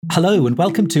Hello and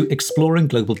welcome to Exploring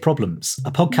Global Problems,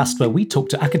 a podcast where we talk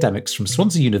to academics from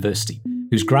Swansea University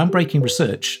whose groundbreaking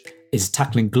research is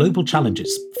tackling global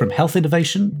challenges from health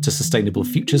innovation to sustainable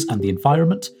futures and the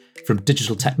environment, from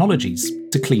digital technologies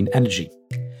to clean energy.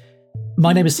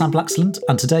 My name is Sam Blaxland,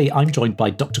 and today I'm joined by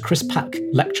Dr. Chris Pack,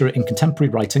 lecturer in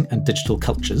contemporary writing and digital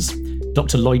cultures,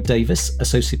 Dr. Lloyd Davis,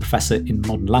 associate professor in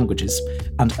modern languages,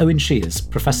 and Owen Shears,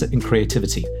 professor in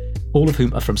creativity, all of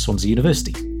whom are from Swansea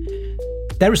University.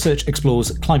 Their research explores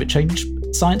climate change,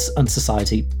 science and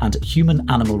society, and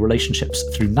human-animal relationships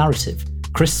through narrative.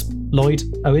 Chris, Lloyd,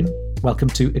 Owen, welcome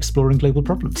to Exploring Global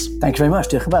Problems. Thank you very much,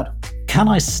 dear Chabad. Can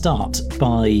I start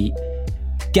by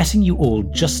getting you all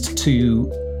just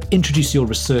to introduce your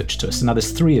research to us? Now,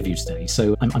 there's three of you today,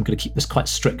 so I'm going to keep this quite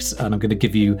strict, and I'm going to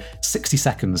give you 60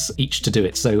 seconds each to do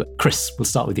it. So, Chris, we'll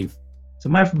start with you. So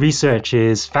my research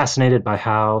is fascinated by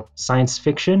how science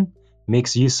fiction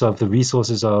makes use of the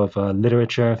resources of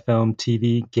literature, film,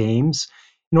 TV, games,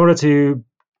 in order to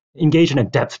engage in a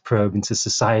depth probe into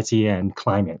society and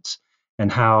climate,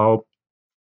 and how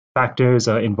factors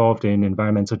involved in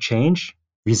environmental change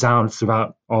resound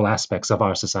throughout all aspects of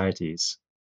our societies.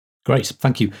 Great,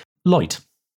 thank you. Lloyd.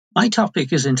 My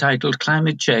topic is entitled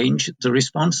Climate Change, the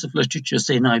Response of Literatures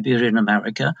in Iberian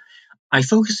America. I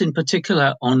focus in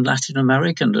particular on Latin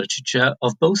American literature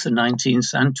of both the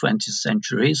 19th and 20th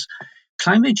centuries.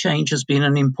 Climate change has been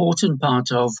an important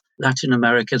part of Latin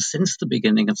America since the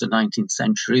beginning of the 19th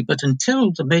century, but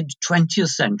until the mid-20th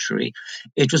century,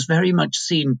 it was very much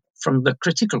seen from the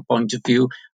critical point of view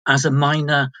as a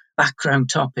minor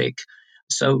background topic.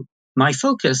 So my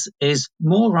focus is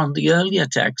more on the earlier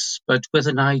texts, but with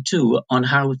an eye too on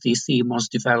how the theme was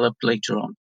developed later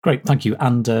on. Great, thank you.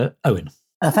 And Owen.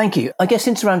 Thank you. I guess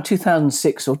since around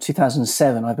 2006 or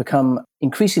 2007, I've become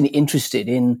increasingly interested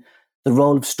in the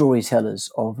role of storytellers,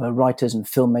 of writers and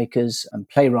filmmakers and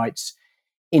playwrights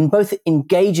in both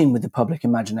engaging with the public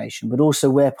imagination, but also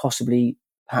where possibly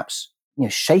perhaps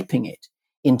shaping it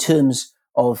in terms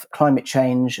of climate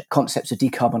change, concepts of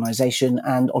decarbonisation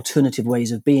and alternative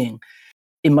ways of being.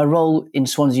 In my role in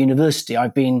Swansea University,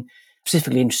 I've been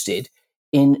specifically interested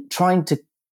in trying to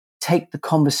take the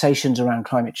conversations around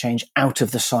climate change out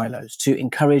of the silos, to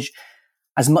encourage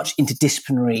as much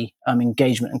interdisciplinary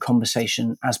engagement and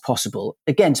conversation as possible.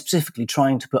 Again, specifically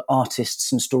trying to put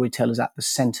artists and storytellers at the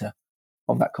centre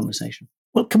of that conversation.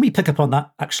 Well, can we pick up on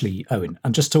that actually, Owen,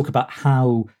 and just talk about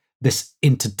how this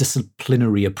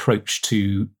interdisciplinary approach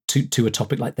to a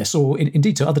topic like this, or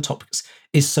indeed to other topics,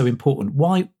 is so important?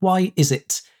 Why is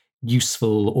it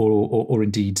useful or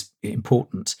indeed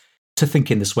important to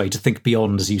think in this way, to think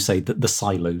beyond, as you say, the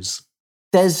silos?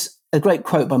 There's a great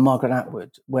quote by Margaret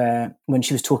Atwood where, when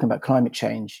she was talking about climate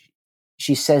change,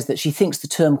 she says that she thinks the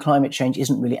term climate change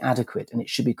isn't really adequate and it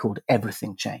should be called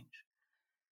everything change.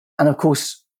 And of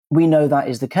course, we know that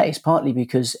is the case, partly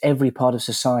because every part of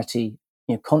society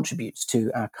contributes to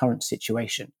our current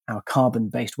situation, our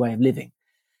carbon-based way of living.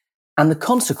 And the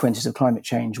consequences of climate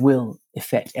change will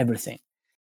affect everything.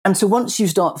 And so once you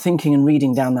start thinking and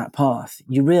reading down that path,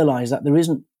 you realise that there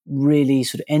isn't really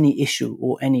sort of any issue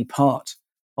or any part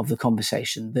of the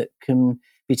conversation that can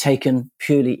be taken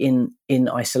purely in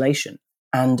isolation.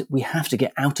 And we have to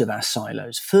get out of our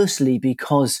silos. Firstly,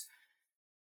 because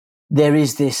there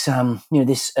is this,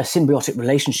 this symbiotic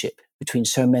relationship between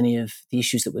so many of the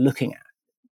issues that we're looking at.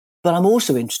 But I'm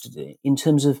also interested in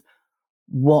terms of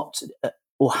what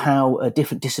or how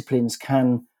different disciplines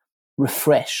can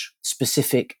refresh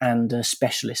specific and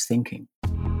specialist thinking.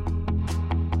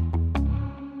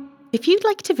 If you'd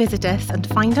like to visit us and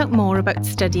find out more about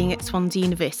studying at Swansea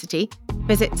University,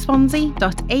 visit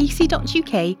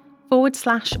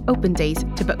swansea.ac.uk/open days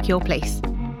to book your place.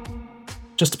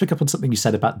 Just to pick up on something you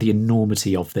said about the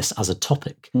enormity of this as a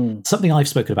topic, something I've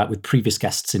spoken about with previous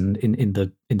guests in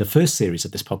the first series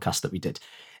of this podcast that we did,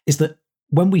 is that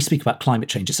when we speak about climate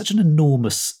change, it's such an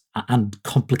enormous and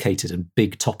complicated and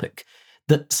big topic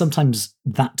that sometimes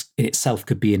that in itself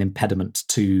could be an impediment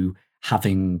to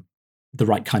having the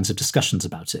right kinds of discussions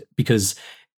about it. Because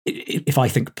if I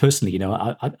think personally,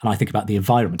 I think about the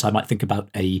environment, I might think about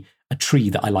a tree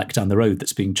that I like down the road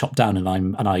that's being chopped down and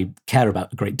I care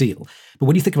about a great deal. But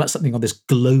when you think about something on this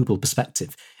global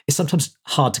perspective, it's sometimes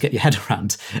hard to get your head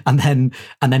around. And then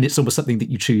it's almost something that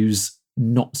you choose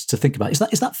not to think about. Is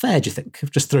that fair, do you think?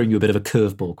 Just throwing you a bit of a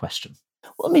curveball question.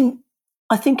 Well,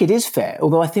 I think it is fair,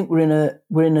 although I think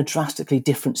we're in a drastically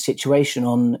different situation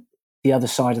on the other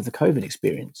side of the COVID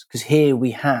experience, because here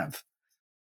we have,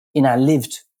 in our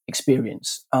lived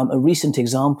experience, a recent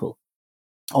example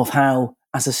of how,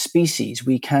 as a species,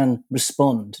 we can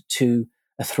respond to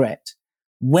a threat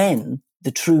when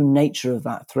the true nature of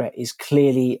that threat is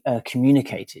clearly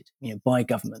communicated, by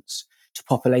governments to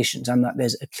populations, and that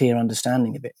there's a clear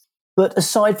understanding of it. But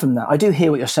aside from that, I do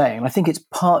hear what you're saying. And I think it's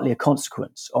partly a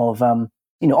consequence of, on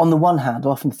the one hand, I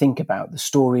often think about the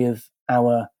story of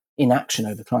our inaction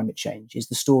over climate change is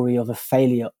the story of a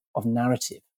failure of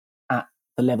narrative at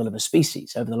the level of a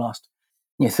species over the last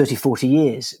 30, 40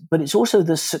 years. But it's also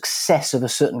the success of a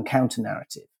certain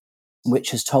counter-narrative,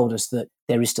 which has told us that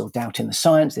there is still doubt in the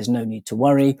science, there's no need to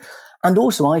worry. And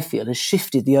also, I feel, has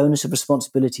shifted the onus of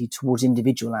responsibility towards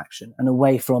individual action and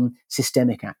away from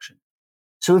systemic action.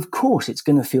 So, of course, it's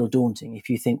going to feel daunting if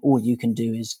you think all you can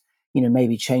do is,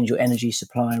 maybe change your energy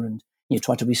supplier and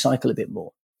try to recycle a bit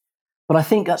more. But I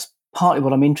think that's partly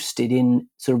what I'm interested in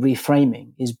sort of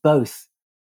reframing, is both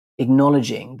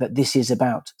acknowledging that this is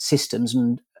about systems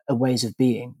and ways of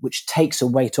being, which takes a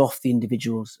weight off the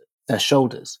individual's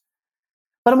shoulders.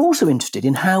 But I'm also interested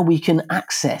in how we can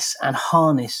access and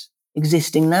harness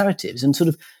existing narratives. And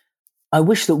I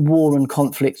wish that war and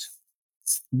conflict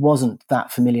wasn't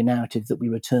that familiar narrative that we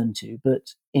return to,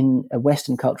 but in a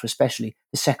Western culture especially,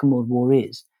 the Second World War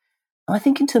is. And I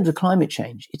think in terms of climate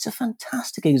change, it's a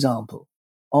fantastic example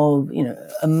of,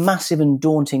 a massive and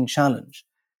daunting challenge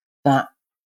that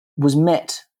was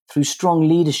met through strong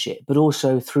leadership, but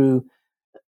also through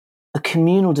a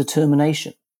communal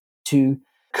determination to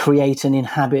create and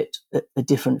inhabit a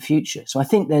different future. So I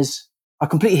think I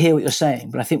completely hear what you're saying,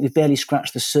 but I think we've barely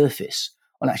scratched the surface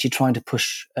on actually trying to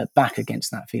push back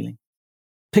against that feeling.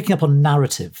 Picking up on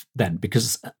narrative then,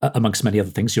 because amongst many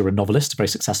other things, you're a novelist, a very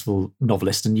successful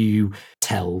novelist, and you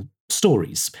tell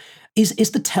stories.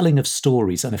 Is the telling of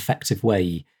stories an effective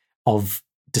way of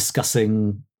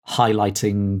discussing,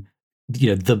 highlighting,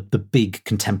 the big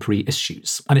contemporary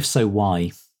issues? And if so,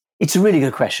 why? It's a really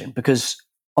good question, because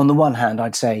on the one hand,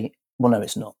 I'd say, well, no,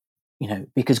 it's not,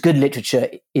 because good literature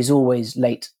is always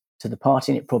late to the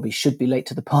party, and it probably should be late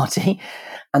to the party.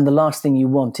 And the last thing you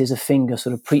want is a finger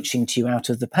sort of preaching to you out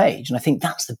of the page. And I think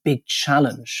that's the big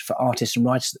challenge for artists and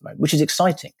writers at the moment, which is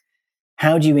exciting.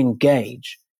 How do you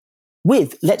engage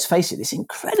with, let's face it, this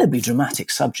incredibly dramatic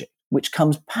subject, which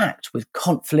comes packed with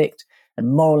conflict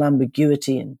and moral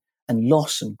ambiguity and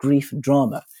loss and grief and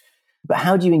drama? But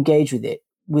how do you engage with it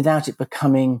without it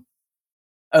becoming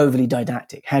overly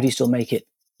didactic? How do you still make it,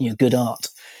 good art?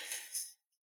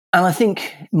 And I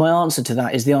think my answer to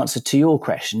that is the answer to your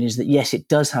question, is that yes, it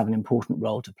does have an important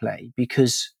role to play,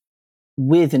 because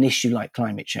with an issue like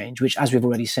climate change, which, as we've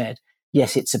already said,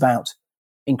 yes, it's about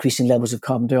increasing levels of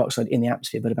carbon dioxide in the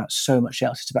atmosphere, but about so much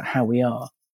else. It's about how we are.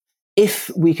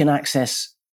 If we can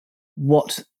access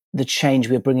what the change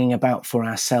we're bringing about for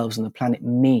ourselves and the planet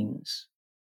means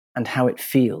and how it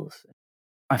feels,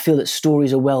 I feel that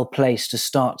stories are well placed to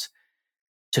start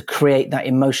to create that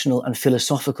emotional and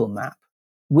philosophical map,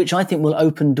 which I think will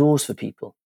open doors for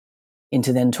people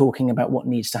into then talking about what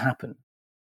needs to happen,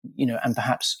 and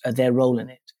perhaps their role in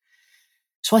it.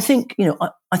 So I think,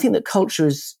 I think that culture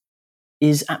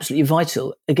is absolutely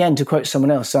vital. Again, to quote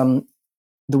someone else,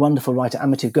 the wonderful writer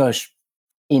Amitav Ghosh,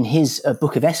 in his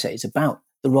book of essays about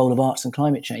the role of arts and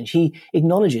climate change, he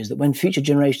acknowledges that when future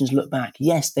generations look back,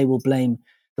 yes, they will blame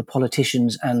the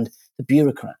politicians and the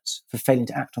bureaucrats for failing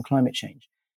to act on climate change.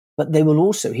 But they will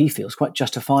also, he feels, quite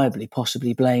justifiably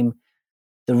possibly blame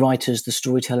the writers, the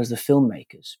storytellers, the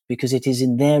filmmakers, because it is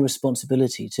in their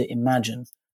responsibility to imagine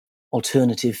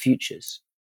alternative futures.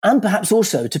 And perhaps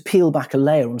also to peel back a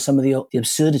layer on some of the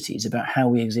absurdities about how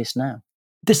we exist now.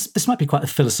 This might be quite a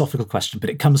philosophical question, but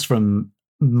it comes from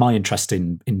my interest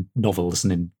in novels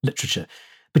and in literature.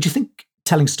 But do you think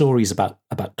telling stories about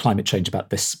climate change, about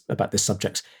this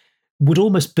subject, would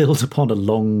almost build upon a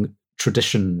long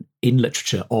tradition in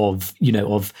literature of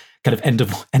kind of end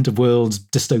of world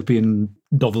dystopian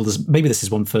novels? Maybe this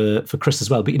is one for Chris as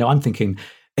well, but I'm thinking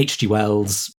H.G.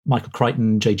 Wells, Michael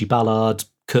Crichton, J.G. Ballard,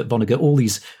 Kurt Vonnegut, all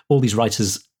these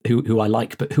writers who I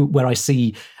like, but where I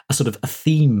see a sort of a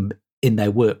theme in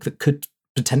their work that could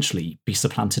potentially be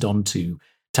supplanted onto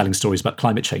telling stories about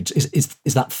climate change.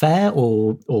 Is that fair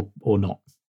or not?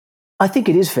 I think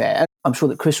it is fair. I'm sure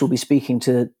that Chris will be speaking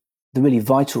to the really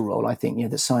vital role, I think,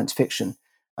 that science fiction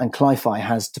and cli-fi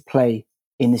has to play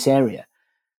in this area.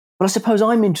 But I suppose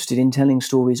I'm interested in telling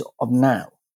stories of now,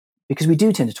 because we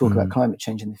do tend to talk about climate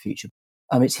change in the future.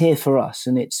 It's here for us,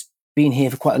 and it's been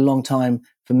here for quite a long time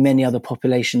for many other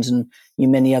populations and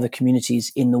many other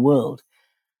communities in the world.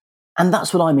 And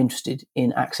that's what I'm interested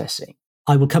in accessing.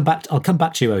 I'll come back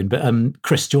to you, Owen, but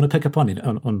Chris, do you want to pick up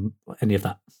on any of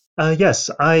that? Yes,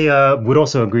 I would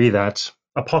also agree that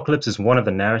apocalypse is one of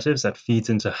the narratives that feeds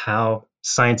into how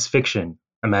science fiction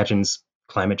imagines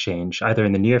climate change, either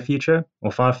in the near future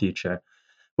or far future.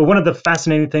 But one of the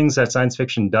fascinating things that science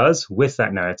fiction does with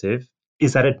that narrative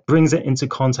is that it brings it into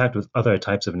contact with other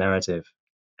types of narrative.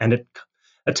 And it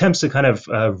attempts to kind of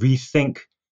rethink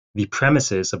the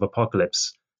premises of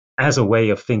apocalypse as a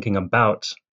way of thinking about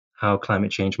how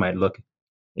climate change might look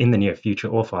in the near future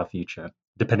or far future,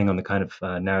 depending on the kind of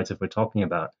narrative we're talking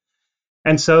about.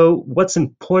 And so what's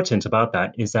important about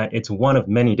that is that it's one of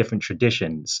many different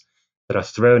traditions that are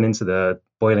thrown into the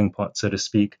boiling pot, so to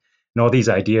speak. And all these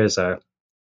ideas are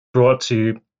brought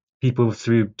to people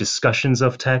through discussions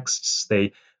of texts.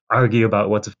 They argue about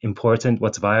what's important,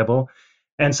 what's viable.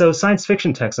 And so science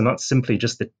fiction texts are not simply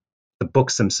just the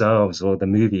books themselves or the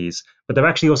movies, but they're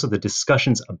actually also the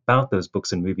discussions about those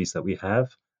books and movies that we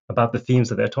have, about the themes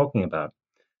that they're talking about.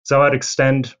 So I'd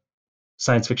extend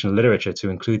science fiction literature to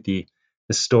include the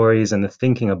stories and the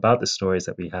thinking about the stories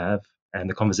that we have and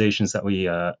the conversations that we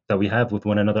have with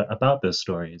one another about those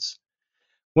stories.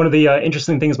 One of the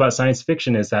interesting things about science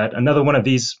fiction is that another one of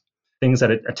these things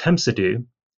that it attempts to do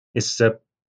is to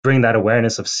bring that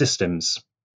awareness of systems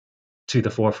to the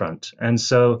forefront. And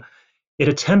so it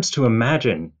attempts to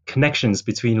imagine connections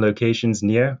between locations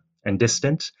near and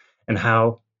distant and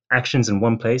how actions in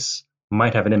one place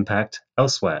might have an impact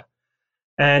elsewhere.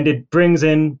 And it brings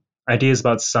in ideas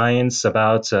about science,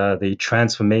 about the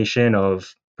transformation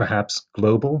of perhaps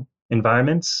global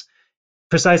environments,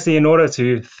 precisely in order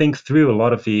to think through a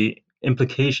lot of the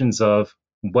implications of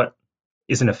what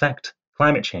is in effect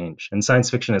climate change. And science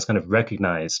fiction has kind of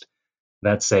recognized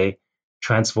that, say,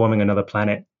 transforming another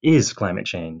planet is climate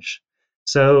change.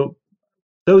 So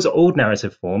those old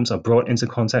narrative forms are brought into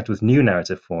contact with new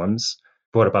narrative forms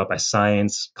brought about by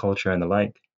science, culture, and the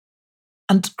like.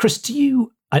 And Chris,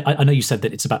 I know you said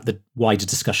that it's about the wider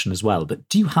discussion as well, but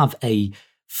do you have a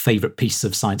favourite piece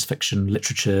of science fiction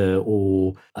literature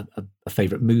or a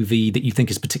favourite movie that you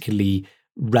think is particularly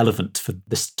relevant for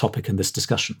this topic and this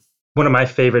discussion? One of my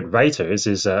favourite writers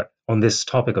is on this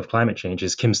topic of climate change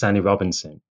is Kim Stanley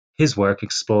Robinson. His work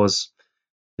explores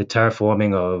the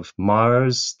terraforming of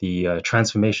Mars, the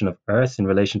transformation of Earth in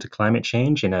relation to climate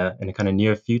change in a kind of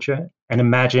near future, an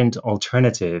imagined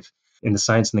alternative in the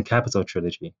Science and the Capital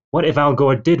trilogy. What if Al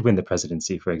Gore did win the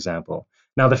presidency, for example?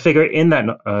 Now, the figure in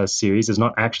that series is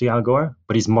not actually Al Gore,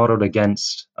 but he's modeled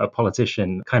against a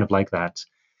politician kind of like that.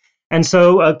 And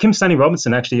so Kim Stanley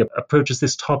Robinson actually approaches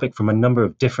this topic from a number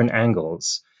of different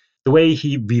angles. The way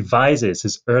he revises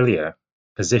his earlier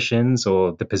positions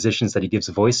or the positions that he gives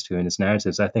voice to in his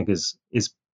narratives, I think is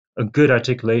a good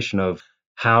articulation of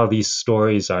how these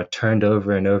stories are turned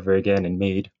over and over again and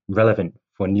made relevant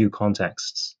for new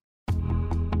contexts.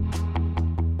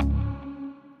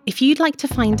 If you'd like to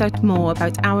find out more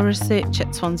about our research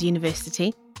at Swansea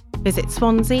University, visit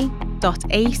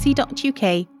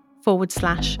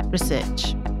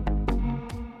swansea.ac.uk/research.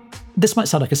 This might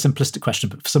sound like a simplistic question,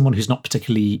 but for someone who's not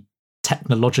particularly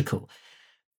technological,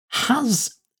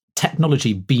 has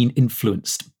technology been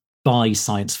influenced by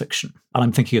science fiction? And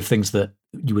I'm thinking of things that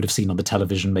you would have seen on the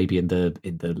television maybe in the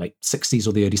late 60s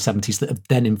or the early 70s that have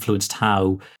then influenced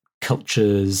how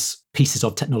cultures, pieces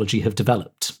of technology have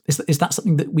developed. Is that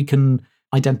something that we can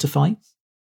identify?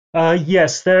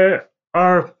 Yes, there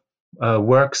are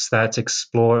works that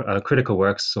explore, critical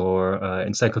works or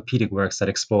encyclopedic works that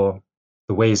explore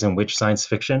the ways in which science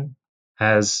fiction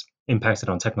has impacted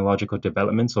on technological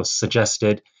developments or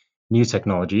suggested new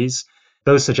technologies.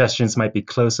 Those suggestions might be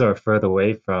closer or further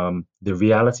away from the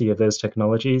reality of those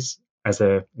technologies as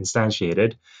they're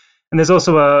instantiated. And there's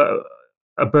also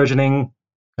a burgeoning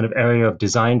kind of area of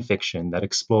design fiction that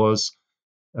explores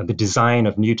the design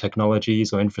of new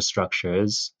technologies or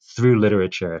infrastructures through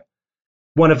literature.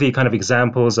 One of the kind of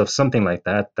examples of something like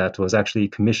that was actually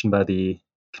commissioned by the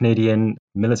Canadian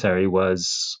military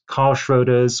was Carl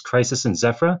Schroeder's Crisis in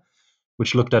Zephyr,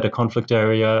 which looked at a conflict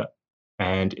area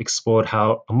and explored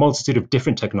how a multitude of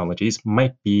different technologies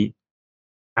might be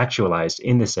actualized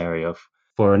in this area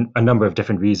for a number of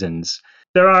different reasons.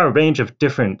 There are a range of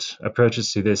different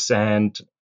approaches to this, and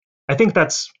I think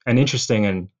that's an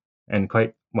interesting and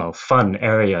quite, fun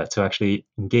area to actually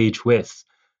engage with.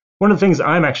 One of the things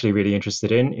I'm actually really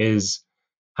interested in is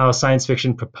how science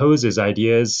fiction proposes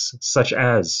ideas such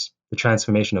as the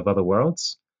transformation of other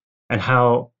worlds and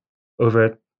how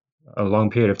over a long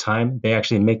period of time they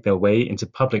actually make their way into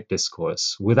public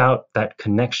discourse without that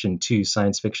connection to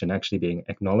science fiction actually being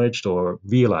acknowledged or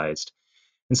realized.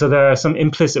 And so there are some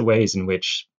implicit ways in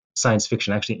which science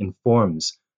fiction actually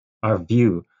informs our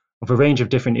view of a range of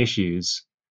different issues.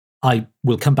 I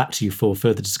will come back to you for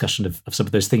further discussion of some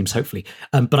of those themes, hopefully.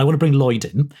 But I want to bring Lloyd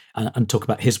in and talk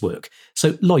about his work.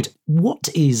 So, Lloyd, what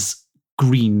is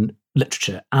green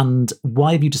literature, and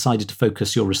why have you decided to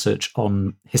focus your research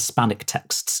on Hispanic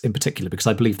texts in particular? Because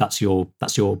I believe that's your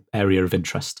area of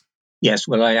interest. Yes,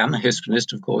 well, I am a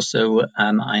Hispanist, of course, so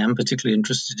I am particularly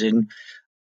interested in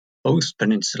both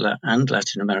Peninsular and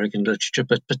Latin American literature,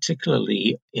 but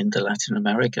particularly in the Latin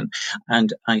American.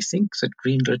 And I think that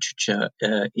green literature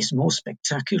is more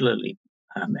spectacularly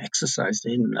exercised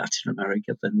in Latin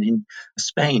America than in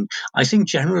Spain. I think,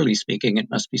 generally speaking, it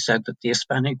must be said that the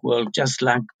Hispanic world does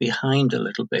lag behind a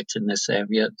little bit in this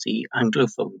area, the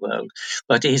Anglophone world,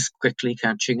 but is quickly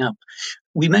catching up.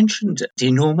 We mentioned the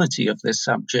enormity of this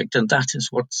subject, and that is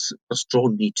what's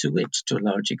drawn me to it to a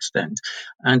large extent.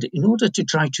 And in order to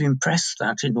try to impress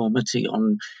that enormity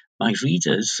on my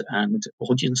readers and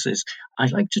audiences, I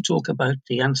like to talk about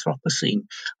the Anthropocene.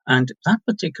 And that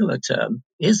particular term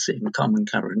is in common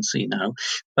currency now,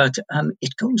 but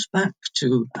it goes back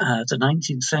to the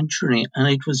 19th century, and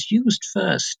it was used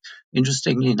first,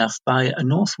 interestingly enough, by a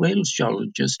North Wales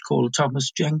geologist called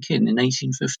Thomas Jenkin in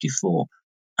 1854.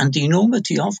 And the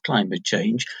enormity of climate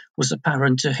change was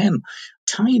apparent to him.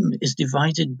 Time is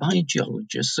divided by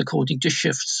geologists according to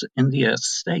shifts in the Earth's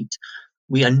state.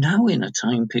 We are now in a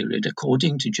time period,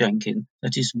 according to Jenkin,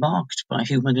 that is marked by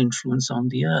human influence on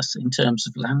the Earth in terms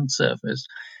of land surface,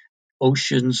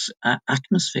 oceans,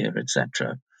 atmosphere,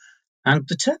 etc. And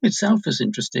the term itself is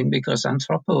interesting because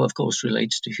anthropo, of course,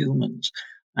 relates to humans,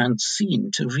 and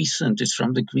scene to recent is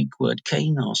from the Greek word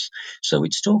kainos. So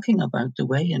it's talking about the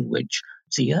way in which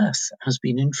the Earth has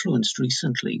been influenced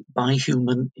recently by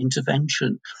human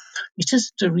intervention. It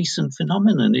isn't a recent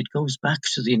phenomenon. It goes back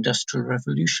to the Industrial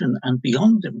Revolution and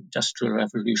beyond the Industrial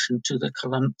Revolution to the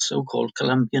so-called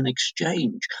Columbian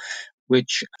Exchange,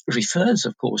 which refers,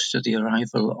 of course, to the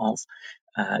arrival of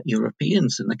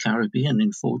Europeans in the Caribbean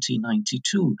in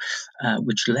 1492,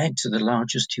 which led to the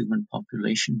largest human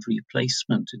population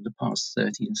replacement in the past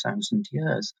 13,000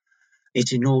 years.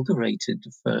 It inaugurated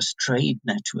the first trade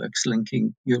networks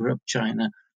linking Europe, China,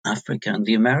 Africa, and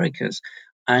the Americas,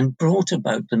 and brought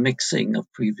about the mixing of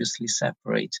previously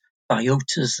separate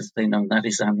biotas, as they know, that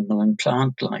is animal and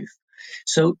plant life.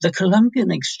 So the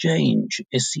Columbian Exchange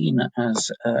is seen as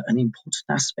an important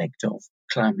aspect of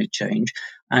climate change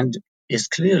and is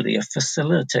clearly a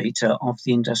facilitator of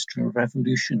the Industrial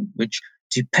Revolution, which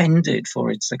depended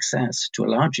for its success to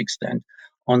a large extent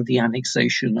on the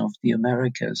annexation of the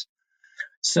Americas.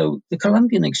 So the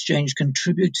Columbian Exchange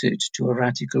contributed to a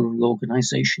radical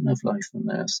reorganization of life on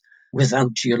Earth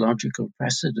without geological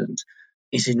precedent.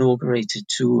 It inaugurated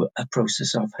to a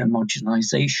process of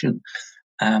homogenization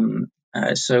and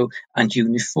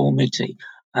uniformity.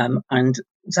 And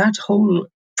that whole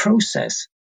process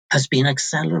has been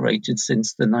accelerated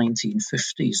since the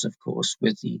 1950s, of course,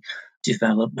 with the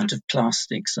development of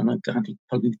plastics and organic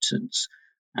pollutants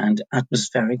and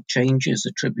atmospheric changes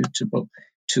attributable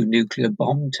to nuclear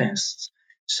bomb tests.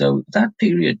 So that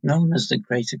period, known as the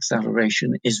Great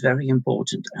Acceleration, is very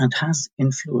important and has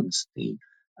influenced the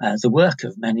work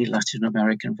of many Latin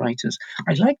American writers.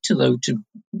 I'd like to, though, to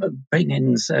bring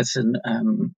in certain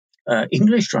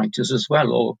English writers as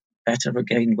well, or better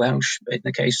again, Welsh, in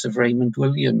the case of Raymond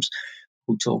Williams,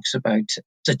 who talks about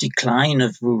the decline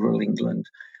of rural England,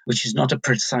 which is not a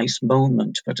precise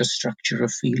moment, but a structure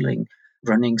of feeling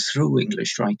running through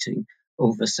English writing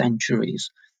over centuries.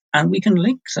 And we can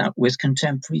link that with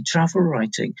contemporary travel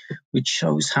writing, which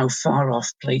shows how far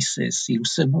off places seem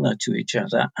similar to each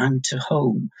other and to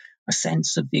home. A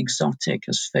sense of the exotic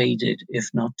has faded, if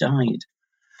not died.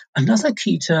 Another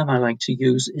key term I like to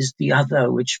use is the other,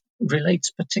 which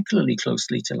relates particularly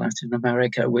closely to Latin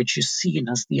America, which is seen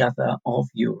as the other of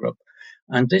Europe.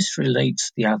 And this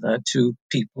relates the other to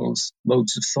people's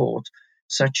modes of thought,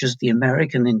 such as the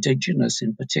American indigenous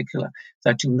in particular,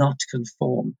 that do not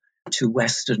conform to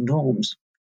Western norms.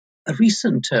 A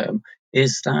recent term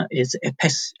is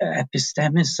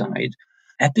epistemicide.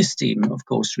 Episteme, of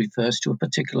course, refers to a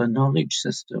particular knowledge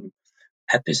system.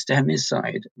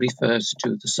 Epistemicide refers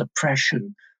to the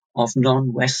suppression of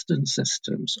non-Western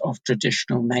systems, of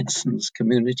traditional medicines,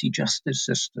 community justice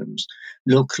systems,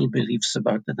 local beliefs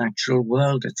about the natural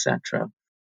world, etc.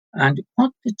 And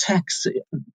what the texts,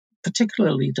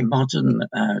 particularly the modern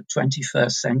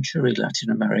 21st century Latin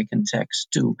American texts,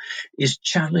 do is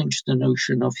challenge the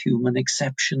notion of human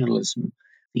exceptionalism,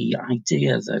 the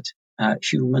idea that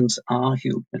humans are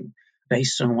human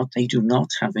based on what they do not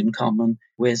have in common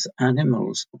with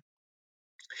animals.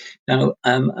 Now,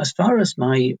 as far as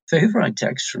my favorite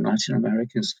text from Latin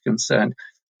America is concerned,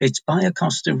 it's by a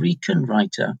Costa Rican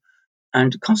writer.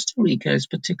 And Costa Rica is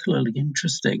particularly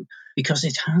interesting because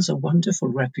it has a wonderful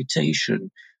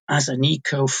reputation as an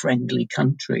eco-friendly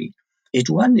country. It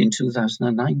won in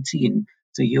 2019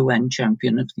 the UN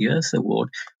Champion of the Earth Award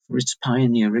for its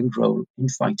pioneering role in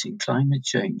fighting climate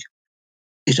change.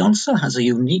 It also has a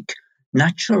unique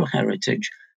natural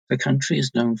heritage. The country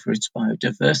is known for its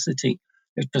biodiversity.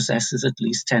 It possesses at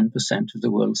least 10% of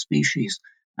the world's species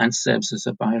and serves as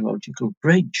a biological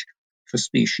bridge for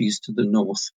species to the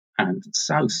north and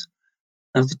south.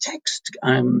 Now, the text,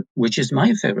 which is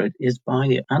my favorite, is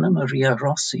by Anna Maria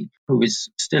Rossi, who is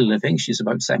still living. She's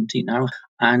about 70 now.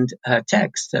 And her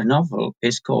text, her novel,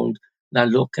 is called La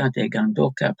Loca de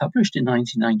Gandoca, published in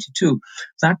 1992.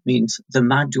 That means the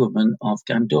madwoman of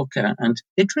Gandoca. And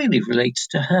it really relates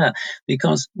to her,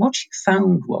 because what she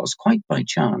found was, quite by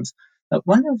chance, that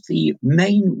one of the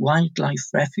main wildlife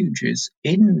refuges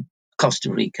in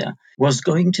Costa Rica was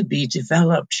going to be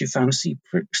developed. She found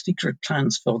secret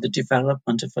plans for the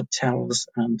development of hotels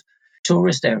and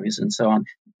tourist areas and so on,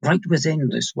 right within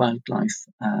this wildlife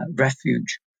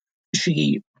refuge.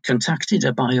 She contacted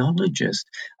a biologist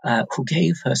who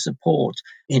gave her support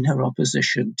in her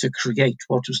opposition to create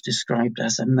what was described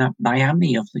as a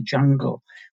Miami of the jungle,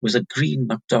 with a green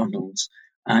McDonald's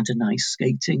and an ice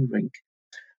skating rink.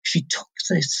 She took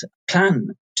this plan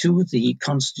to the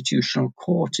Constitutional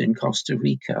Court in Costa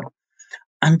Rica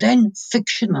and then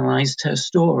fictionalized her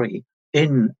story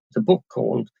in the book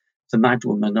called The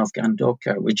Madwoman of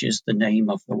Gandoca, which is the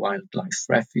name of the wildlife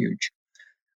refuge.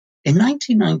 In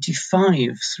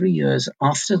 1995, 3 years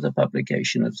after the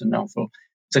publication of the novel,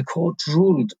 the court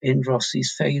ruled in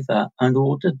Rossi's favor and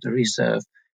ordered the reserve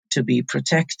to be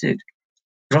protected.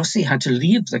 Rossi had to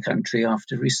leave the country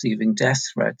after receiving death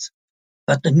threats.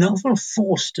 But the novel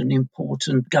forced an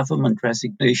important government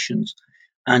resignations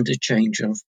and a change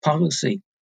of policy.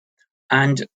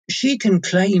 And she can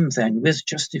claim then, with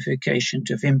justification,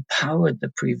 to have empowered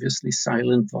the previously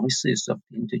silent voices of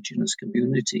the indigenous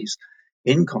communities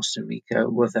in Costa Rica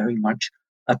who were very much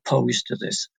opposed to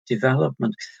this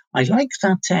development. I like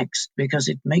that text because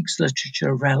it makes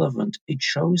literature relevant. It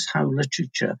shows how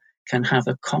literature can have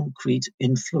a concrete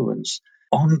influence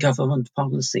on government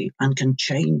policy and can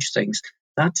change things.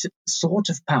 That sort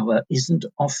of power isn't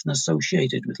often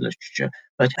associated with literature,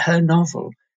 but her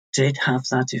novel did have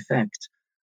that effect.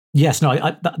 Yes, no,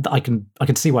 I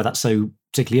can see why that's so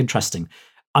particularly interesting.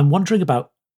 I'm wondering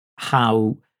about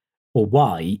how or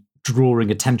why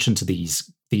drawing attention to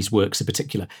these works in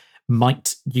particular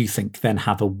might, you think, then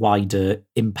have a wider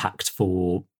impact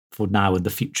for now and the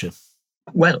future.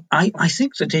 Well, I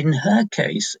think that in her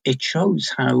case, it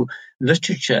shows how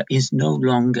literature is no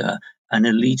longer an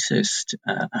elitist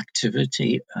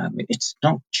activity. It's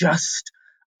not just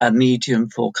a medium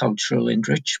for cultural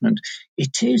enrichment.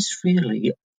 It is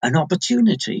really an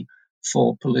opportunity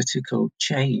for political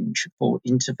change, for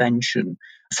intervention,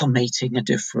 for making a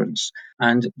difference.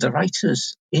 And the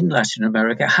writers in Latin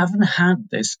America haven't had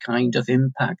this kind of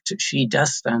impact. She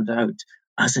does stand out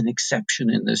as an exception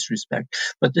in this respect.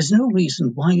 But there's no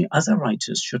reason why other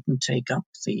writers shouldn't take up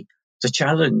the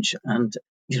challenge and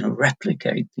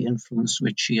replicate the influence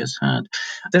which she has had.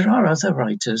 There are other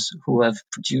writers who have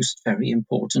produced very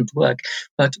important work,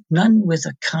 but none with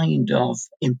a kind of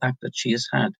impact that she has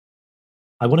had.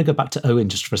 I want to go back to Owen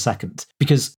just for a second,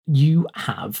 because you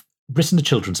have written a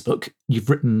children's book, you've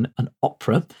written an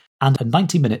opera, and a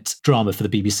 90-minute drama for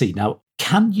the BBC. Now,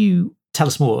 can you tell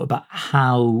us more about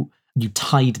how you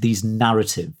tied these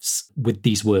narratives with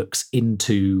these works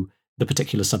into the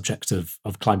particular subject of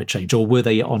climate change, or were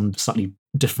they on slightly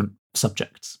different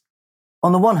subjects?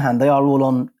 On the one hand, they are all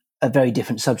on a very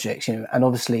different subjects, and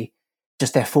obviously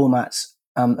just their formats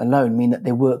alone mean that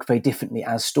they work very differently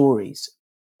as stories.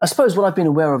 I suppose what I've been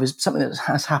aware of is something that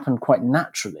has happened quite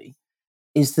naturally,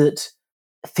 is that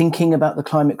thinking about the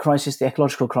climate crisis, the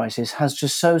ecological crisis, has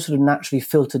just so sort of naturally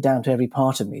filtered down to every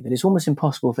part of me that it's almost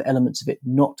impossible for elements of it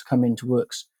not to come into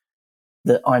works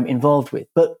that I'm involved with.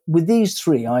 But with these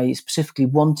three, I specifically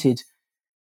wanted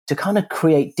to kind of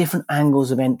create different angles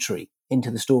of entry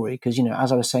into the story because,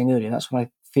 as I was saying earlier, that's what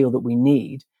I feel that we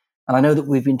need. And I know that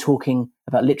we've been talking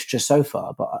about literature so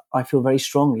far, but I feel very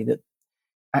strongly that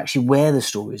actually where the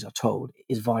stories are told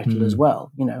is vital as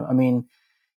well.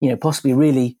 Possibly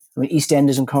really,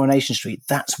 EastEnders and Coronation Street,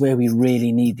 that's where we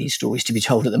really need these stories to be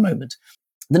told at the moment.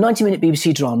 The 90-minute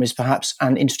BBC drama is perhaps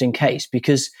an interesting case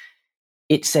because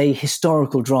it's a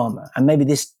historical drama. And maybe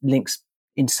this links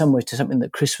in some way to something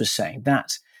that Chris was saying,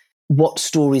 that what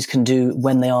stories can do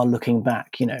when they are looking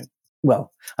back,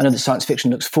 Well, I know that science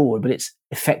fiction looks forward, but it's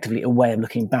effectively a way of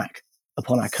looking back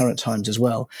upon our current times as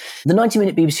well. The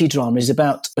 90-minute BBC drama is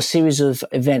about a series of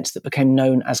events that became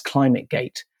known as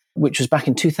ClimateGate, which was back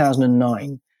in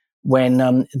 2009 when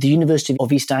the University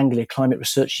of East Anglia Climate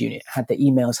Research Unit had their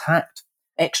emails hacked.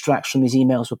 extracts from these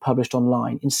emails were published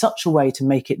online in such a way to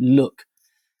make it look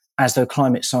as though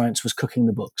climate science was cooking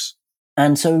the books.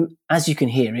 And so, as you can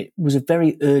hear, it was a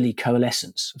very early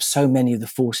coalescence of so many of the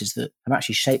forces that have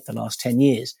actually shaped the last 10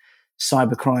 years.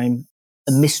 Cybercrime,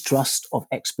 a mistrust of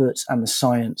experts and the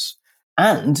science,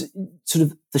 and sort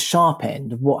of the sharp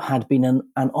end of what had been an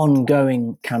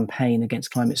ongoing campaign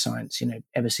against climate science,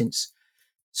 ever since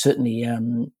certainly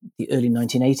the early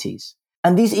 1980s.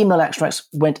 And these email extracts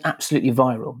went absolutely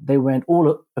viral. They went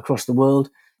all across the world.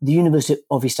 The University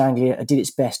of East Anglia did its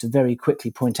best to very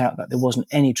quickly point out that there wasn't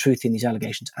any truth in these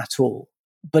allegations at all.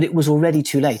 But it was already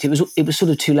too late. It was sort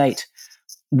of too late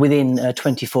within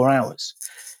 24 hours.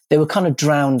 They were kind of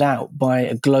drowned out by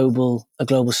a global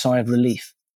sigh of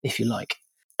relief, if you like.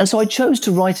 And so I chose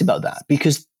to write about that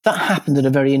because that happened at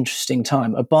a very interesting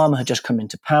time. Obama had just come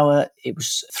into power. It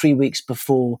was 3 weeks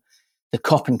before the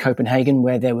COP in Copenhagen,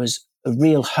 where there was a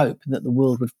real hope that the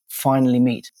world would finally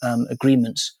meet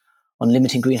agreements on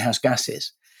limiting greenhouse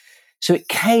gases. So it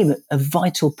came at a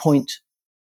vital point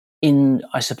in,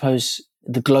 I suppose,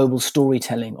 the global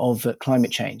storytelling of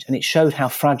climate change. And it showed how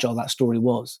fragile that story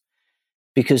was,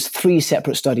 because 3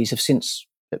 separate studies have since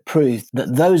proved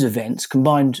that those events,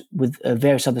 combined with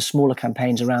various other smaller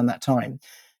campaigns around that time,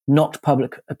 knocked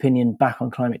public opinion back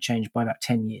on climate change by about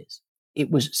 10 years.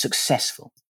 It was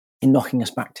successful in knocking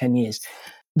us back 10 years.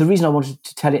 The reason I wanted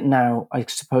to tell it now, I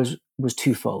suppose, was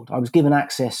twofold. I was given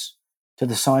access to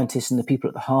the scientists and the people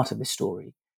at the heart of this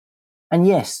story. And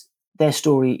yes, their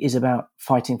story is about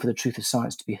fighting for the truth of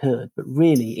science to be heard, but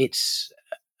really it's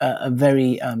a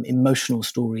very emotional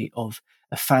story of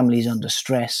families under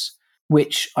stress,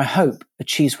 which I hope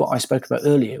achieves what I spoke about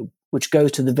earlier, which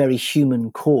goes to the very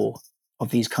human core of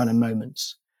these kind of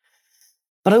moments.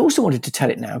 But I also wanted to tell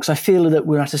it now because I feel that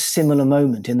we're at a similar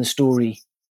moment in the story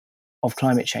of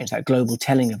climate change, that global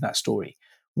telling of that story.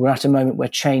 We're at a moment where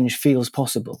change feels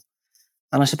possible.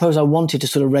 And I suppose I wanted to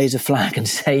sort of raise a flag and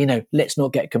say, let's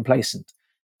not get complacent.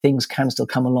 Things can still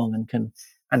come along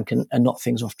and knock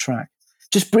things off track.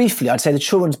 Just briefly, I'd say the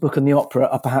children's book and the opera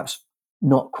are perhaps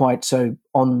not quite so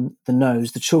on the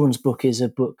nose. The children's book is a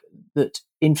book that,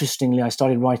 interestingly, I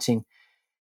started writing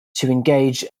to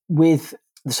engage with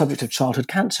the subject of childhood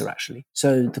cancer, actually.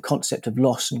 So the concept of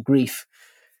loss and grief.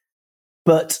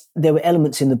 But there were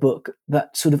elements in the book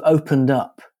that sort of opened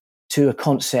up to a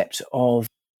concept of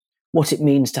what it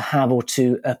means to have or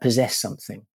to possess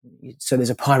something. So there's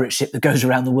a pirate ship that goes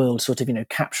around the world, sort of,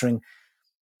 capturing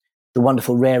the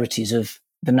wonderful rarities of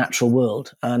the natural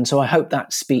world. And so I hope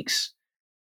that speaks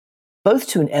both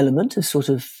to an element of sort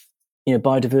of,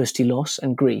 biodiversity loss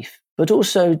and grief, but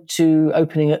also to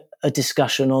opening a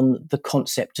discussion on the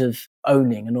concept of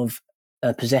owning and of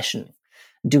possession.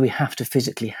 Do we have to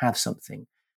physically have something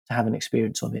to have an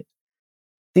experience of it?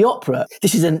 The opera,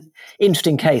 this is an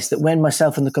interesting case that when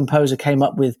myself and the composer came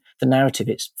up with the narrative,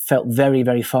 it felt very,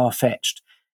 very far-fetched,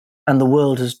 and the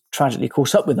world has tragically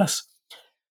caught up with us.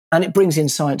 And it brings in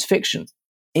science fiction.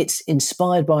 It's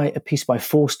inspired by a piece by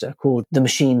Forster called The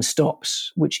Machine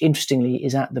Stops, which interestingly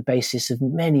is at the basis of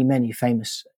many, many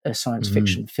famous science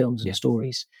fiction films and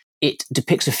stories. It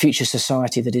depicts a future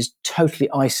society that is totally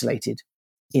isolated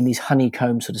in these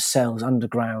honeycomb sort of cells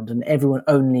underground, and everyone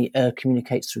only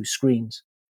communicates through screens.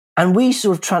 And we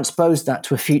sort of transposed that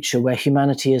to a future where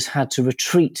humanity has had to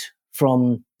retreat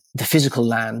from the physical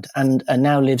land and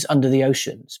now lives under the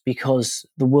oceans because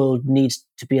the world needs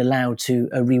to be allowed to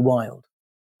rewild.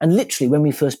 And literally, when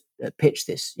we first pitched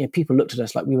this, people looked at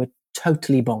us like we were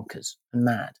totally bonkers and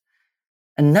mad.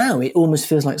 And now it almost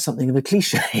feels like something of a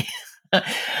cliche.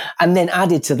 And then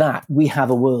added to that, we have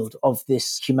a world of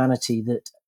this humanity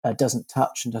that doesn't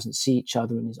touch and doesn't see each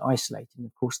other and is isolated. And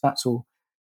of course, that's all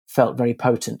felt very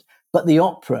potent. But the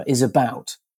opera is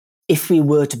about, if we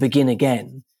were to begin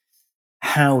again,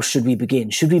 how should we begin?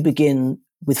 Should we begin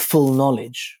with full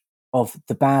knowledge of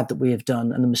the bad that we have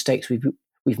done and the mistakes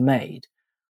we've made?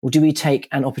 Or do we take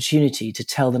an opportunity to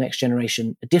tell the next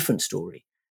generation a different story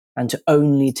and to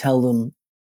only tell them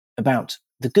about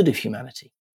the good of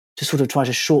humanity, to sort of try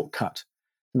to shortcut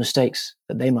the mistakes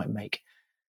that they might make?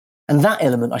 And that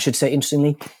element, I should say,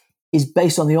 interestingly, is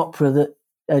based on the opera that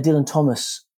Dylan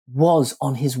Thomas was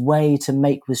on his way to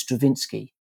make with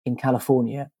Stravinsky in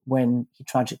California when he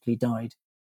tragically died.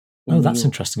 Oh, that's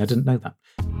interesting. I didn't know that.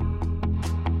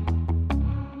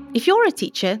 If you're a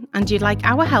teacher and you'd like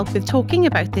our help with talking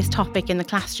about this topic in the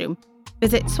classroom,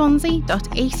 visit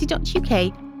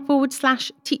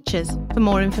swansea.ac.uk/teachers for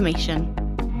more information.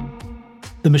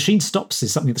 The Machine Stops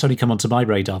is something that's only come onto my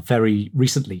radar very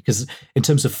recently, because in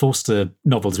terms of Forster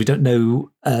novels, we don't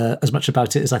know as much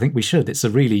about it as I think we should. It's a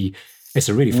really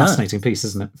fascinating piece,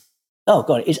 isn't it? Oh,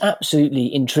 God, it's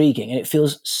absolutely intriguing and it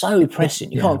feels so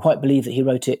prescient. You can't quite believe that he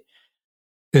wrote it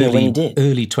when he did.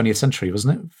 Early 20th century,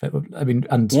 wasn't it? I mean,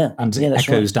 and it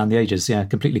echoes down the ages. Yeah,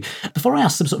 completely. Before I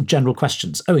ask some sort of general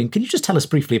questions, Owen, can you just tell us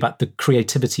briefly about the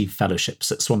Creativity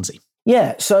Fellowships at Swansea?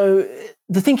 Yeah, so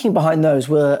the thinking behind those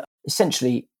were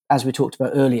essentially, as we talked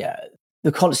about earlier,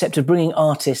 the concept of bringing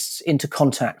artists into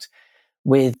contact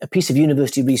with a piece of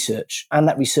university research and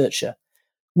that researcher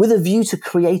with a view to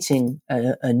creating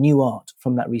a new art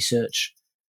from that research,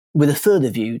 with a further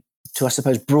view to, I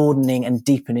suppose, broadening and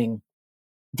deepening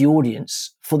the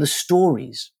audience for the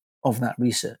stories of that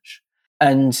research.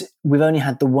 And we've only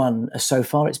had the one so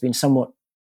far. It's been somewhat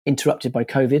interrupted by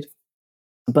COVID,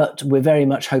 but we're very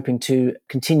much hoping to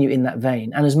continue in that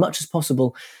vein. And as much as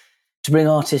possible, to bring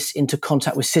artists into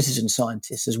contact with citizen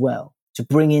scientists as well, to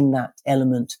bring in that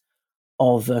element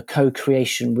of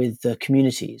co-creation with the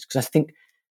communities. Because I think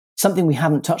something we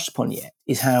haven't touched upon yet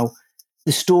is how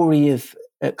the story of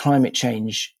climate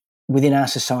change within our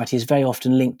society is very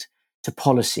often linked to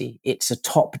policy. It's a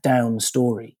top-down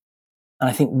story. And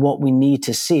I think what we need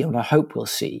to see, and I hope we'll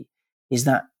see, is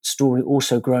that story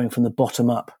also growing from the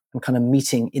bottom up and kind of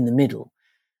meeting in the middle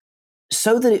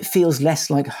so that it feels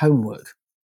less like homework.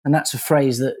 And that's a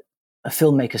phrase that a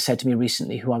filmmaker said to me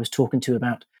recently, who I was talking to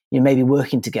about, maybe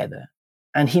working together.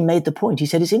 And he made the point. He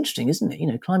said, it's interesting, isn't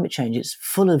it? Climate change, it's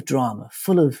full of drama,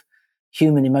 full of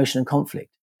human emotion and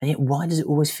conflict. And yet, why does it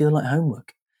always feel like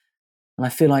homework? And I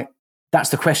feel like that's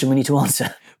the question we need to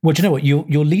answer. Well, do you know what?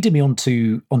 You're leading me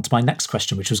onto my next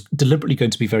question, which was deliberately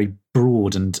going to be very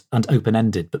broad and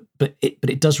open-ended, but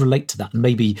it does relate to that. And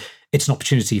maybe it's an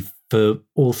opportunity for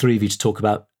all three of you to talk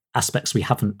about aspects we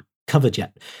haven't covered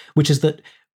yet, which is that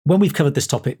when we've covered this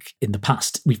topic in the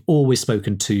past, we've always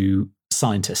spoken to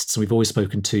scientists, and we've always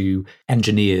spoken to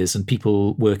engineers and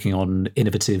people working on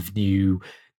innovative new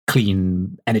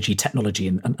clean energy technology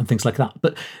and things like that.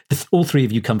 But all three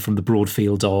of you come from the broad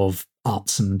field of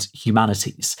arts and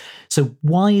humanities. So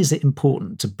why is it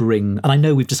important to bring, and I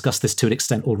know we've discussed this to an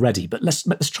extent already, but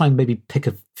let's try and maybe pick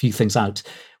a few things out.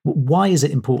 Why is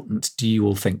it important, do you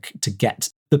all think, to get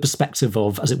the perspective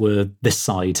of, as it were, this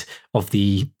side of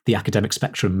the academic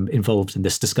spectrum involved in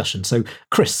this discussion? So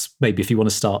Chris, maybe if you want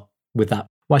to start with that,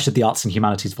 why should the arts and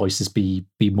humanities voices be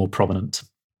more prominent?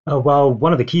 Well,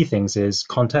 one of the key things is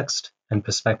context and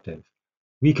perspective.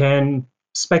 We can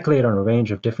speculate on a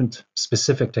range of different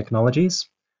specific technologies,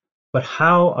 but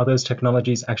how are those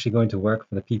technologies actually going to work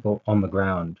for the people on the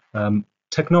ground?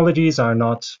 Technologies are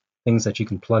not things that you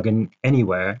can plug in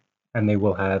anywhere and they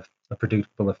will have a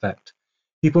predictable effect.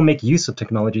 People make use of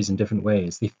technologies in different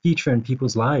ways. They feature in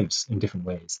people's lives in different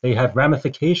ways. They have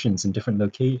ramifications in different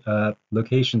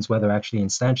locations where they're actually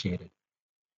instantiated.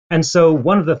 And so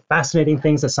one of the fascinating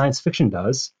things that science fiction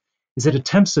does is it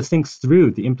attempts to think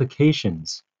through the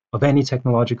implications of any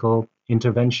technological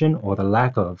intervention or the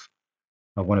lack of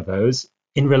one of those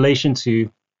in relation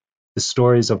to the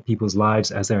stories of people's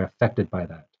lives as they're affected by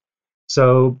that.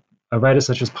 So a writer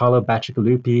such as Paolo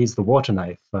Bacigalupi's The Water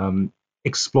Knife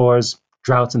explores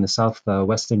droughts in the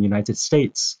southwestern United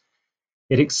States.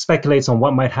 It speculates on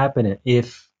what might happen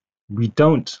if we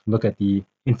don't look at the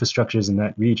infrastructures in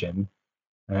that region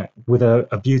with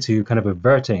a view to kind of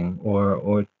averting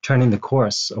or turning the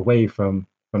course away from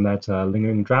that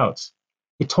lingering drought.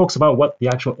 It talks about what the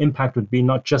actual impact would be,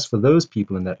 not just for those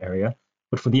people in that area,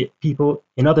 but for the people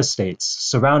in other states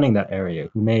surrounding that area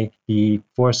who may be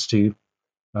forced to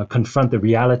confront the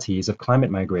realities of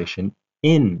climate migration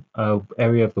in an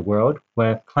area of the world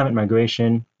where climate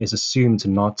migration is assumed to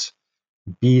not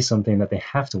be something that they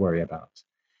have to worry about.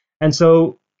 And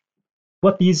so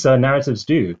what these narratives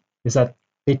do is that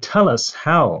they tell us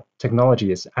how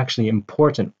technology is actually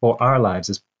important for our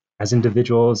lives as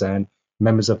individuals and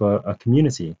members of a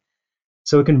community.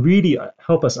 So it can really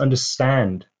help us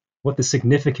understand what the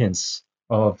significance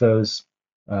of those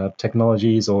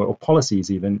technologies or policies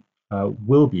even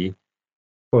will be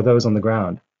for those on the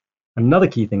ground. Another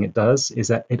key thing it does is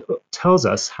that it tells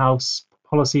us how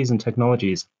policies and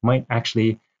technologies might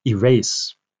actually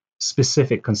erase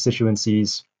specific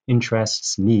constituencies,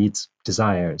 interests, needs,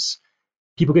 desires.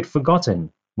 People get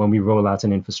forgotten when we roll out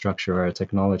an infrastructure or a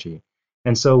technology.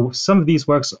 And so some of these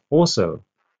works also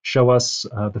show us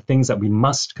the things that we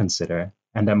must consider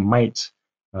and that might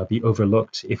be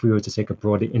overlooked if we were to take a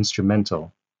broader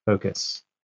instrumental focus.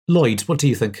 Lloyd, what do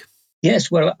you think?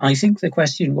 Yes, well, I think the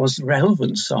question was the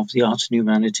relevance of the arts and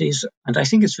humanities, and I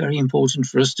think it's very important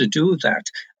for us to do that.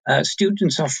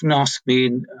 students often ask me,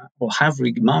 or have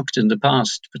remarked in the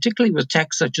past, particularly with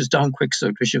texts such as Don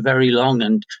Quixote, which are very long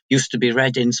and used to be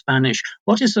read in Spanish,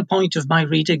 what is the point of my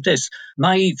reading this?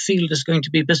 My field is going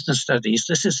to be business studies.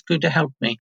 This is going to help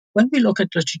me. When we look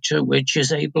at literature which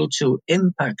is able to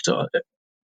impact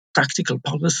practical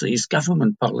policies,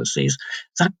 government policies,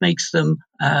 that makes them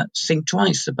think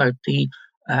twice about the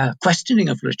questioning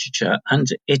of literature, and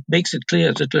it makes it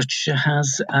clear that literature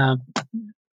has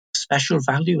special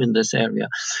value in this area.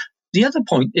 The other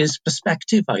point is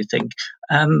perspective, I think.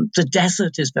 The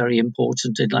desert is very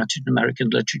important in Latin American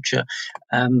literature.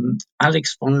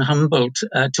 Alex von Humboldt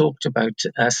talked about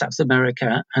South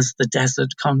America as the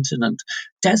desert continent.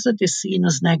 Desert is seen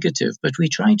as negative, but we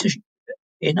try to,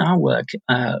 in our work,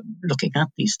 looking at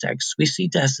these texts, we see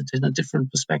desert in a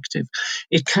different perspective.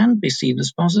 It can be seen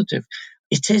as positive.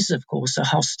 It is, of course, a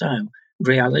hostile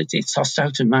reality. It's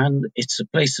hostile to man. It's a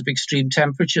place of extreme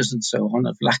temperatures and so on,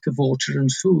 of lack of water and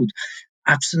food,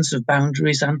 absence of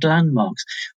boundaries and landmarks.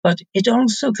 But it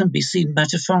also can be seen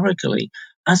metaphorically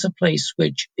as a place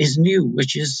which is new,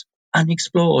 which is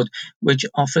unexplored, which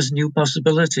offers new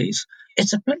possibilities.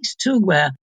 It's a place, too,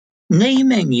 where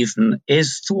naming even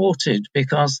is thwarted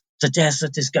because the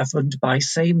desert is governed by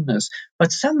sameness.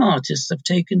 But some artists have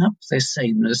taken up this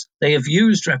sameness. They have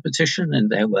used repetition in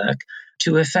their work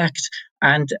to effect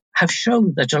and have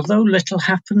shown that although little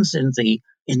happens in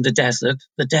the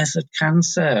desert can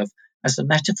serve as a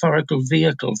metaphorical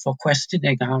vehicle for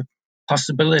questioning our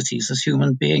possibilities as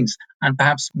human beings and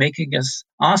perhaps making us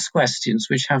ask questions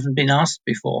which haven't been asked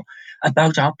before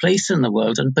about our place in the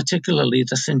world, and particularly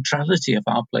the centrality of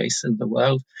our place in the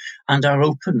world and our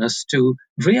openness to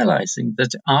realizing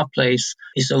that our place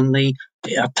is only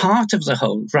a part of the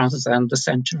whole rather than the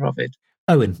center of it.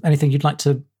 Owen, anything you'd like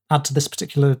to add to this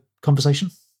particular conversation?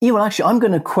 Yeah, well, actually, I'm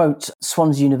going to quote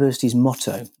Swansea University's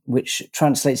motto, which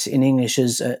translates in English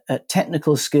as a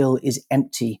technical skill is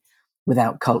empty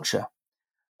without culture.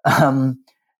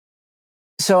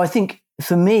 So I think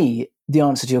for me, the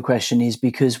answer to your question is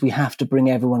because we have to bring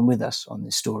everyone with us on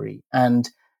this story. And,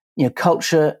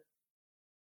 culture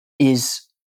is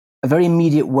a very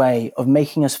immediate way of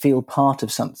making us feel part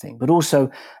of something, but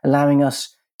also allowing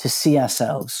us to see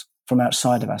ourselves from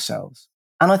outside of ourselves.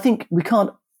 And I think we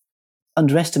can't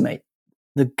underestimate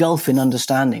the gulf in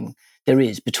understanding there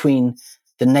is between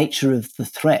the nature of the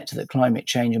threat that climate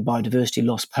change and biodiversity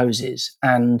loss poses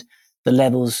and the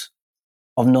levels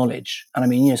of knowledge. And I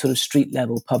mean, sort of street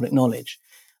level public knowledge.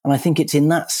 And I think it's in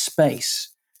that space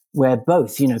where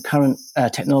both, current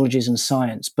technologies and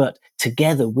science, but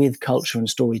together with culture and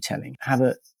storytelling, have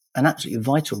an absolutely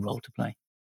vital role to play.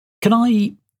 Can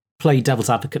I play devil's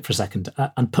advocate for a second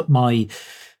and put my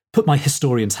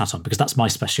historian's hat on, because that's my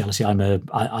speciality.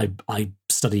 I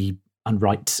study and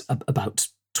write about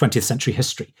 20th century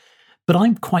history, but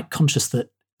I'm quite conscious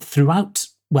that throughout,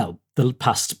 the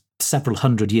past several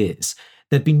hundred years,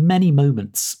 there have been many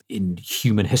moments in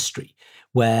human history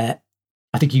where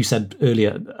I think you said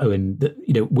earlier, Owen, that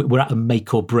we're at a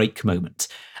make or break moment,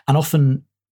 and often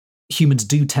humans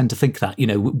do tend to think that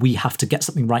we have to get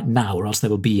something right now, or else there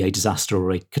will be a disaster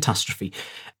or a catastrophe.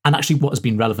 And actually, what has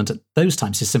been relevant at those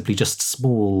times is simply just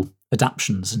small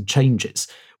adaptations and changes.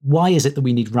 Why is it that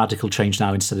we need radical change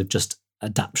now instead of just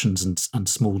adaptations and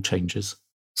small changes?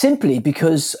 Simply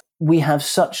because we have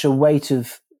such a weight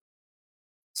of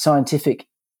scientific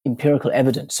empirical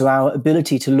evidence. So our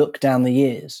ability to look down the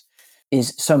years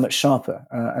is so much sharper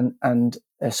and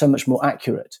so much more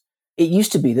accurate. It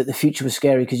used to be that the future was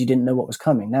scary because you didn't know what was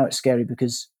coming. Now it's scary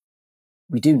because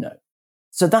we do know.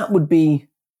 So that would be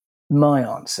my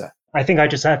answer. I think I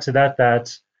just add to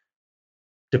that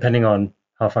depending on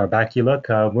how far back you look,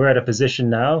 we're at a position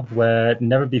now where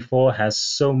never before has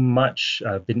so much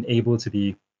been able to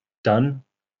be done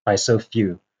by so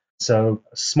few. So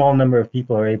a small number of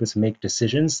people are able to make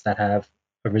decisions that have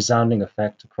a resounding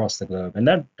effect across the globe. And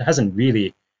that hasn't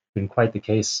really been quite the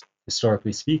case,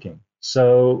 historically speaking.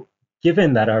 So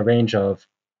given that our range of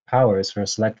powers for a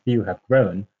select few have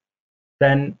grown,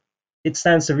 then it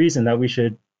stands to reason that we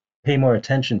should pay more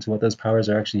attention to what those powers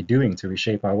are actually doing to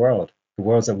reshape our world, the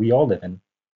worlds that we all live in.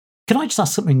 Can I just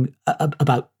ask something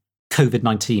about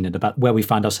COVID-19 and about where we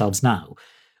find ourselves now?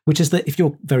 Which is that if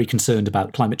you're very concerned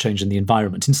about climate change and the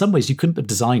environment, in some ways you couldn't have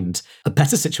designed a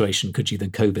better situation, could you, than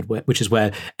COVID, which is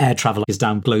where air travel is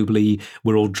down globally,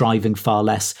 we're all driving far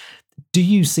less. Do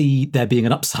you see there being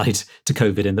an upside to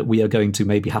COVID in that we are going to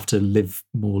maybe have to live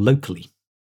more locally?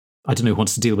 I don't know who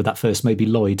wants to deal with that first, maybe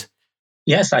Lloyd.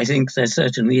 Yes, I think there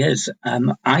certainly is.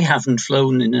 I haven't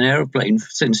flown in an aeroplane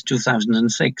since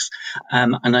 2006,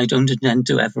 and I don't intend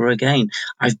to ever again.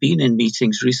 I've been in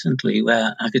meetings recently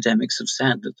where academics have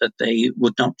said that they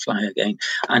would not fly again.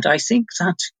 And I think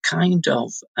that kind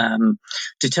of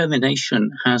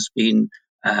determination has been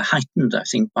heightened, I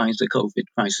think, by the COVID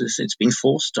crisis. It's been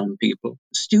forced on people.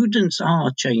 Students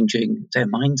are changing their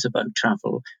minds about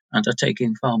travel and are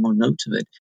taking far more note of it.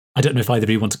 I don't know if either of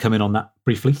you want to come in on that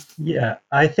briefly. Yeah,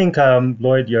 I think,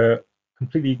 Lloyd, you're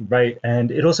completely right.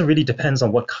 And it also really depends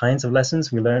on what kinds of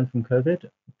lessons we learn from COVID.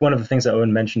 One of the things that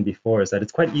Owen mentioned before is that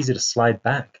it's quite easy to slide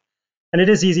back. And it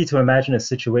is easy to imagine a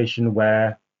situation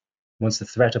where once the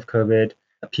threat of COVID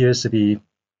appears to be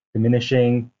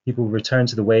diminishing, people return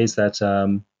to the ways that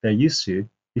they're used to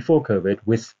before COVID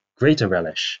with greater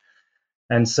relish.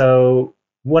 And so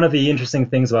one of the interesting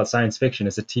things about science fiction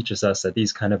is it teaches us that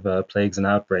these kind of plagues and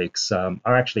outbreaks are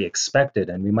actually expected,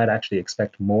 and we might actually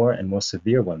expect more and more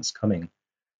severe ones coming.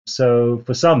 So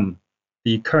for some,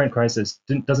 the current crisis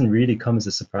doesn't really come as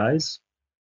a surprise.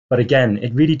 But again,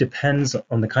 it really depends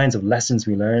on the kinds of lessons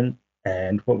we learn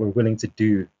and what we're willing to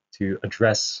do to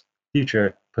address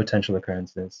future potential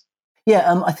occurrences.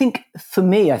 Yeah, I think for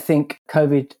me,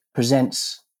 COVID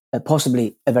presents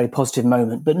possibly a very positive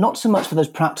moment, but not so much for those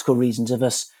practical reasons of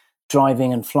us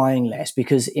driving and flying less,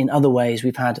 because in other ways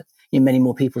we've had many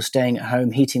more people staying at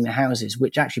home, heating their houses,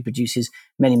 which actually produces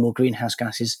many more greenhouse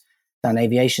gases than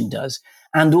aviation does.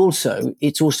 And also,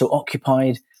 it's also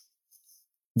occupied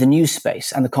the news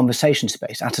space and the conversation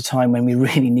space at a time when we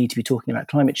really need to be talking about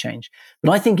climate change.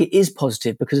 But I think it is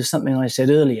positive because of something I said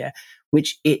earlier,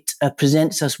 which it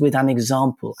presents us with an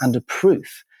example and a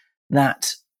proof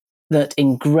that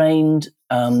ingrained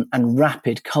and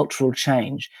rapid cultural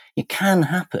change, it can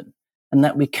happen, and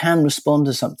that we can respond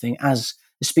to something as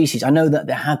a species. I know that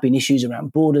there have been issues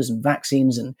around borders and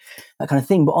vaccines and that kind of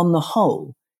thing, but on the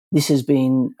whole, this has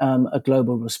been a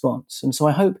global response. And so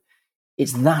I hope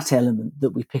it's that element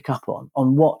that we pick up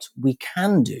on what we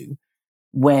can do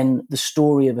when the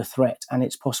story of a threat and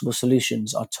its possible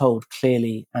solutions are told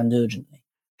clearly and urgently.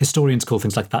 Historians call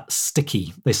things like that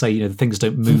sticky. They say, things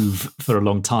don't move for a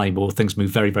long time, or things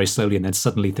move very, very slowly, and then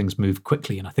suddenly things move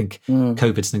quickly. And I think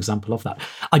COVID's an example of that.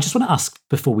 I just want to ask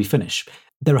before we finish,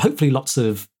 there are hopefully lots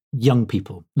of young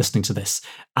people listening to this,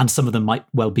 and some of them might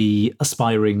well be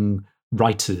aspiring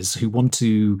writers who want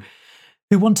to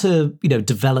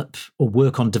develop or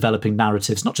work on developing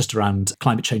narratives, not just around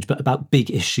climate change, but about big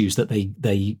issues that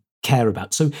they care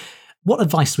about. So what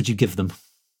advice would you give them?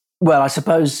 Well, I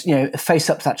suppose, face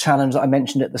up to that challenge that I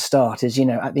mentioned at the start is,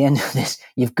 at the end of this,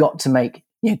 you've got to make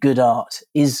good art.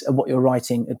 Is what you're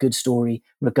writing a good story,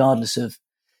 regardless of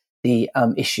the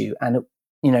issue? And,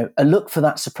 a look for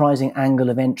that surprising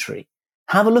angle of entry.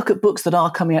 Have a look at books that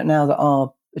are coming out now that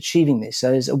are achieving this.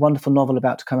 So there's a wonderful novel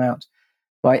about to come out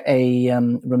by a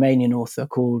Romanian author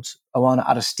called Oana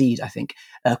Aristide, I think,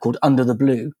 called Under the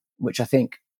Blue, which I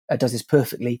think does this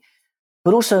perfectly.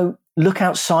 But also look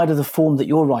outside of the form that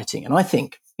you're writing. And I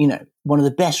think, one of the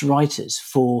best writers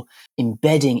for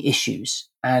embedding issues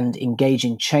and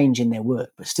engaging change in their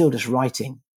work, but still just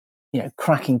writing,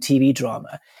 cracking TV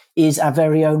drama, is our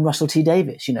very own Russell T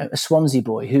Davies, a Swansea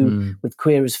boy who, with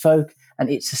Queer as Folk and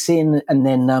It's a Sin, and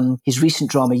then his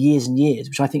recent drama Years and Years,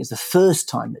 which I think is the first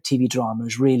time that TV drama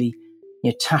has really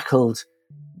tackled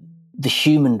the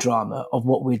human drama of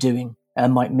what we're doing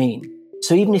might mean.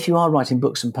 So even if you are writing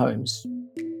books and poems,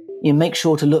 make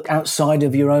sure to look outside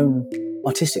of your own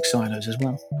artistic silos as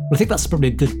well. I think that's probably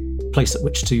a good place at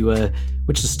which to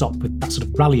stop with that sort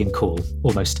of rallying call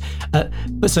almost. But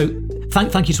so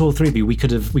thank you to all three of you. We could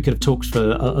have talked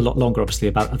for a lot longer, obviously,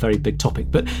 about a very big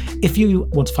topic. But if you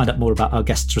want to find out more about our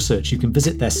guests' research, you can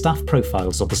visit their staff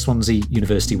profiles on the Swansea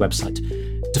University website.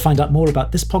 To find out more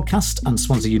about this podcast and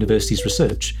Swansea University's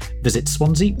research, visit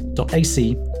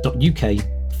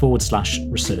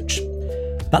swansea.ac.uk/research.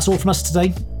 That's all from us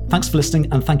today. Thanks for listening,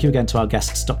 and thank you again to our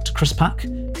guests, Dr. Chris Pack,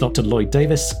 Dr. Lloyd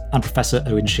Davis, and Professor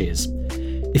Owen Shears.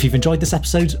 If you've enjoyed this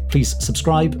episode, please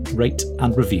subscribe, rate,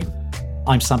 and review.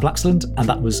 I'm Sam Blaxland, and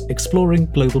that was Exploring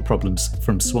Global Problems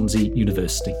from Swansea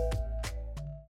University.